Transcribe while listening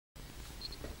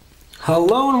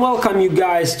Hello and welcome you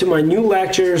guys to my new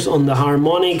lectures on the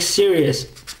harmonic series.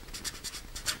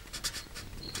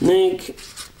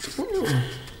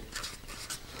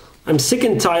 I'm sick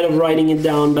and tired of writing it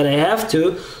down, but I have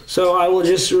to, so I will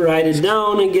just write it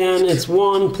down again. It's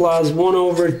 1 plus 1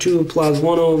 over 2 plus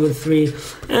 1 over 3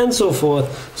 and so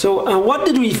forth. So what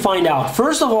did we find out?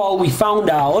 First of all, we found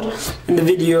out in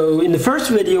the first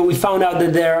video we found out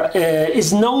that there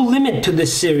is no limit to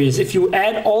this series. If you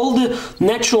add all the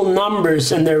natural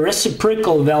numbers and their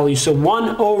reciprocal values, so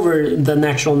 1 over the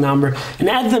natural number, and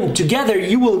add them together,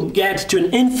 you will get to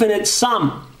an infinite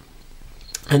sum.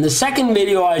 In the second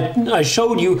video, I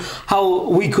showed you how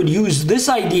we could use this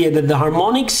idea that the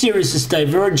harmonic series is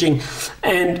diverging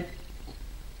and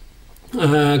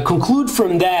conclude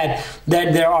from that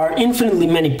there are infinitely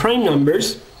many prime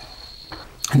numbers.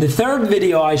 In the third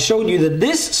video, I showed you that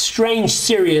this strange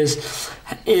series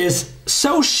is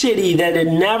so shitty that it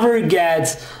never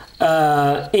gets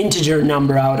integer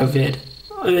number out of it.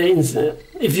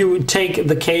 If you take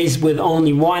the case with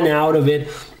only 1 out of it,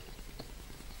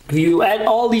 if you add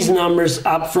all these numbers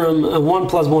up from 1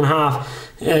 plus 1/2,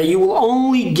 you will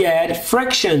only get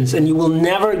fractions and you will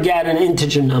never get an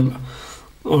integer number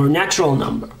or natural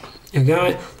number.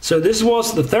 Okay, so this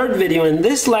was the third video. In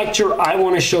this lecture, I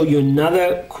want to show you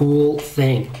another cool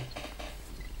thing.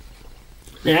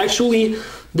 Actually,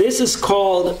 this is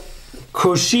called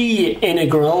Cauchy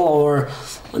integral, or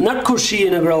not Cauchy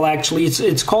integral actually,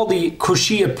 it's called the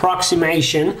Cauchy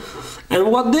approximation.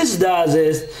 And what this does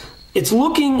is, it's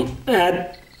looking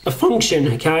at a function,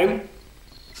 okay?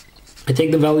 I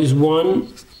take the values 1,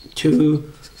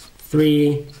 2,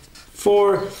 3,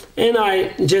 4, and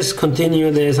I just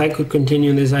continue this. I could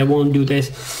continue this, I won't do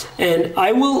this. And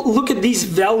I will look at these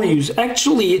values.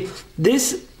 Actually,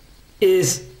 this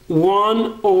is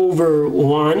 1 over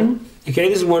 1, okay?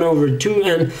 This is 1 over 2,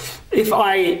 and if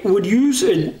I would use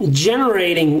a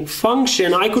generating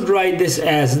function, I could write this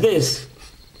as this,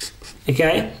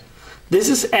 okay? This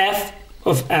is f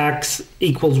of x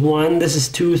equals 1, this is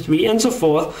 2, 3, and so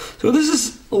forth. So this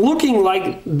is looking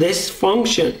like this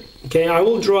function. Okay, I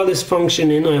will draw this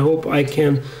function in. I hope I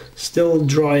can still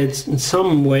draw it in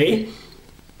some way.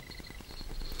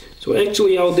 So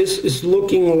actually how this is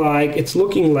looking like, it's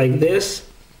looking like this.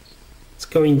 It's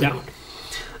going down.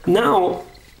 Now,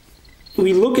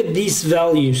 we look at these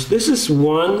values. This is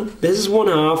 1, this is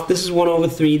 1/2, this is 1 over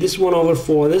 3, this is 1 over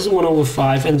 4, this is 1 over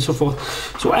 5, and so forth.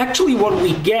 So actually what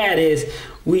we get is,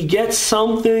 we get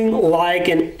something like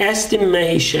an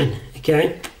estimation,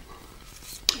 okay?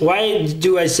 Why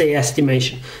do I say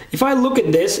estimation? If I look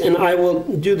at this, and I will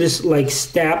do this like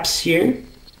steps here,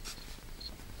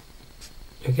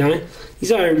 okay?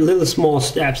 These are little small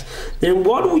steps. Then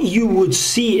what you would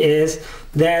see is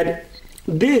that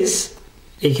this,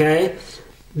 okay,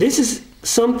 this is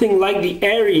something like the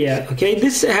area, okay?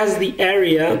 This has the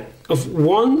area of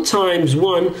 1 times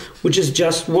 1, which is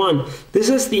just 1. This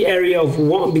is the area of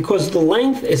 1, because the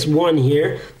length is 1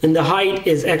 here, and the height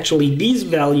is actually these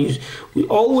values. We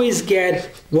always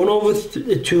get 1 over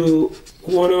 2,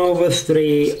 1 over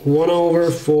 3, 1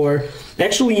 over 4.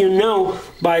 Actually, you know,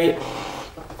 by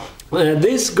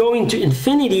this going to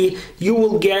infinity, you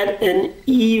will get an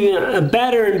even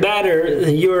better and better,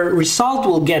 your result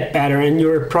will get better and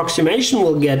your approximation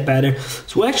will get better.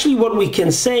 So actually what we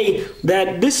can say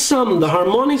that this sum, the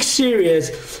harmonic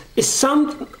series, is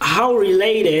somehow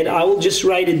related, I will just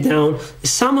write it down, is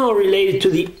somehow related to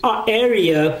the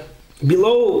area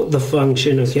below the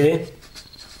function, okay?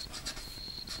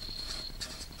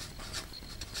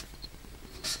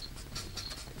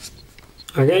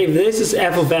 Okay, this is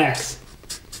f of x.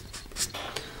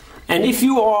 And if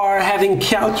you are having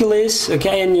calculus,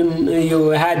 okay, and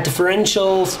you had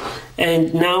differentials,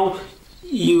 and now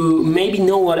you maybe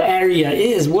know what area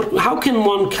is, how can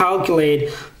one calculate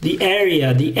the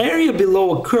area? The area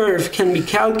below a curve can be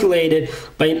calculated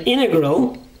by an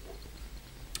integral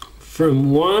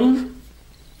from 1,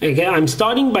 okay, I'm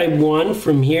starting by 1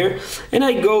 from here, and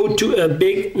I go to a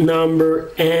big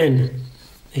number n,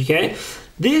 okay?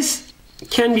 This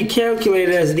can be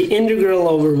calculated as the integral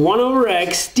over 1 over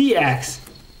x dx.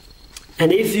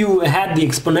 And if you had the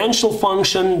exponential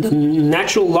function, the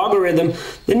natural logarithm,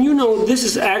 then you know this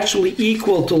is actually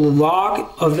equal to log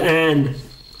of n.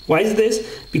 Why is this?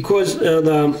 Because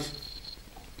the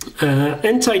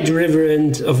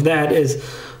antiderivative of that is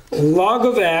log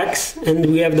of x, and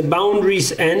we have the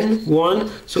boundaries n, 1,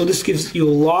 so this gives you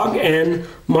log n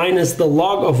minus the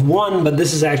log of 1, but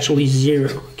this is actually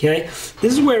 0, okay?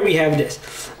 This is where we have this.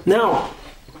 Now,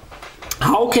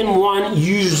 how can one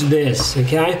use this,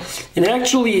 okay? And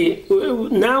actually,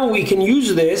 now we can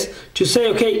use this to say,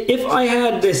 okay, if I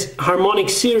had this harmonic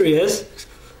series,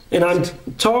 and I'm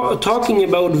talking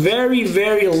about very,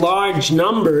 very large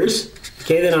numbers,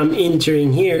 okay, that I'm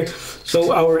entering here.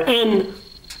 So our n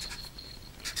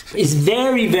is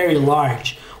very, very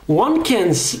large. One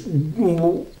can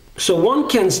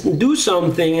do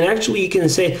something, and actually you can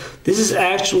say this is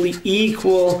actually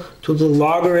equal to the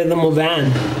logarithm of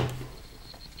n.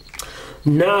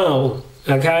 Now,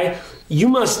 okay, you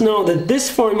must know that this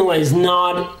formula is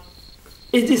not,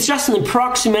 it's just an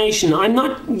approximation. I'm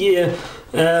not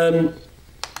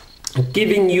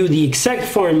giving you the exact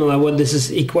formula what this is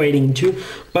equating to,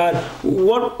 but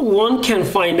what one can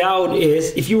find out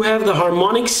is if you have the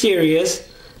harmonic series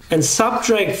and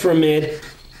subtract from it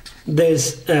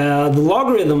this the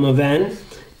logarithm of n,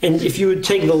 and if you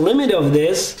take the limit of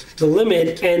this, the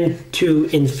limit n to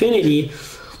infinity,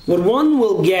 what one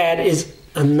will get is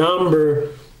a number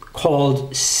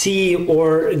called C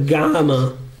or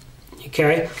gamma,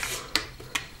 okay?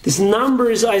 This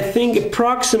number is, I think,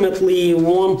 approximately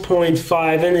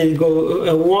 1.5, and it goes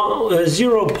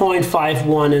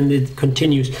 0.51, and it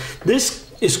continues. This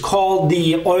is called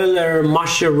the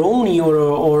Euler-Mascheroni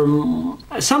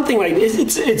or something like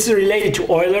this. It's related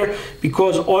to Euler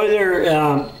because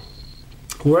Euler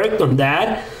worked on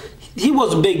that. He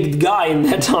was a big guy in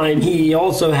that time. He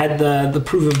also had the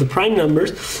proof of the prime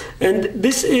numbers, and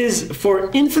this is for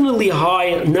infinitely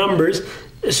high numbers.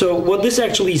 So what this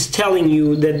actually is telling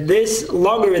you that this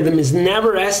logarithm is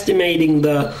never estimating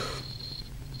the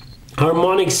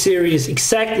harmonic series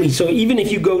exactly. So even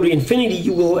if you go to infinity,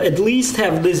 you will at least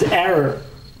have this error,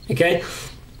 okay?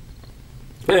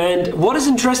 And what is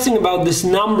interesting about this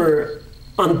number,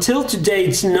 until today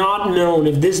it's not known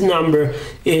if this number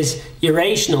is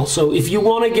irrational. So if you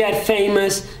want to get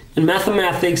famous in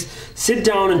mathematics, sit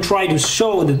down and try to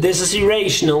show that this is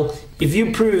irrational. If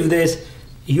you prove this,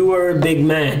 you are a big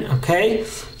man, okay?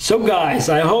 So guys,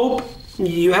 I hope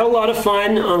you have a lot of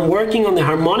fun on working on the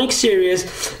harmonic series.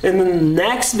 In the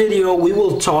next video, we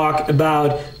will talk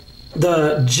about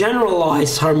the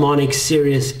generalized harmonic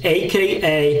series,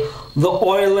 aka the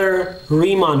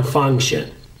Euler-Riemann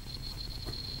function.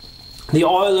 The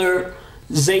Euler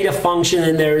zeta function,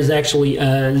 and there is actually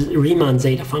a Riemann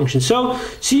zeta function. So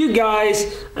see you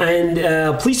guys,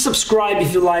 and please subscribe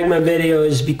if you like my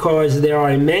videos, because there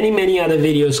are many other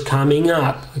videos coming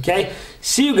up, okay?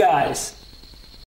 See you guys.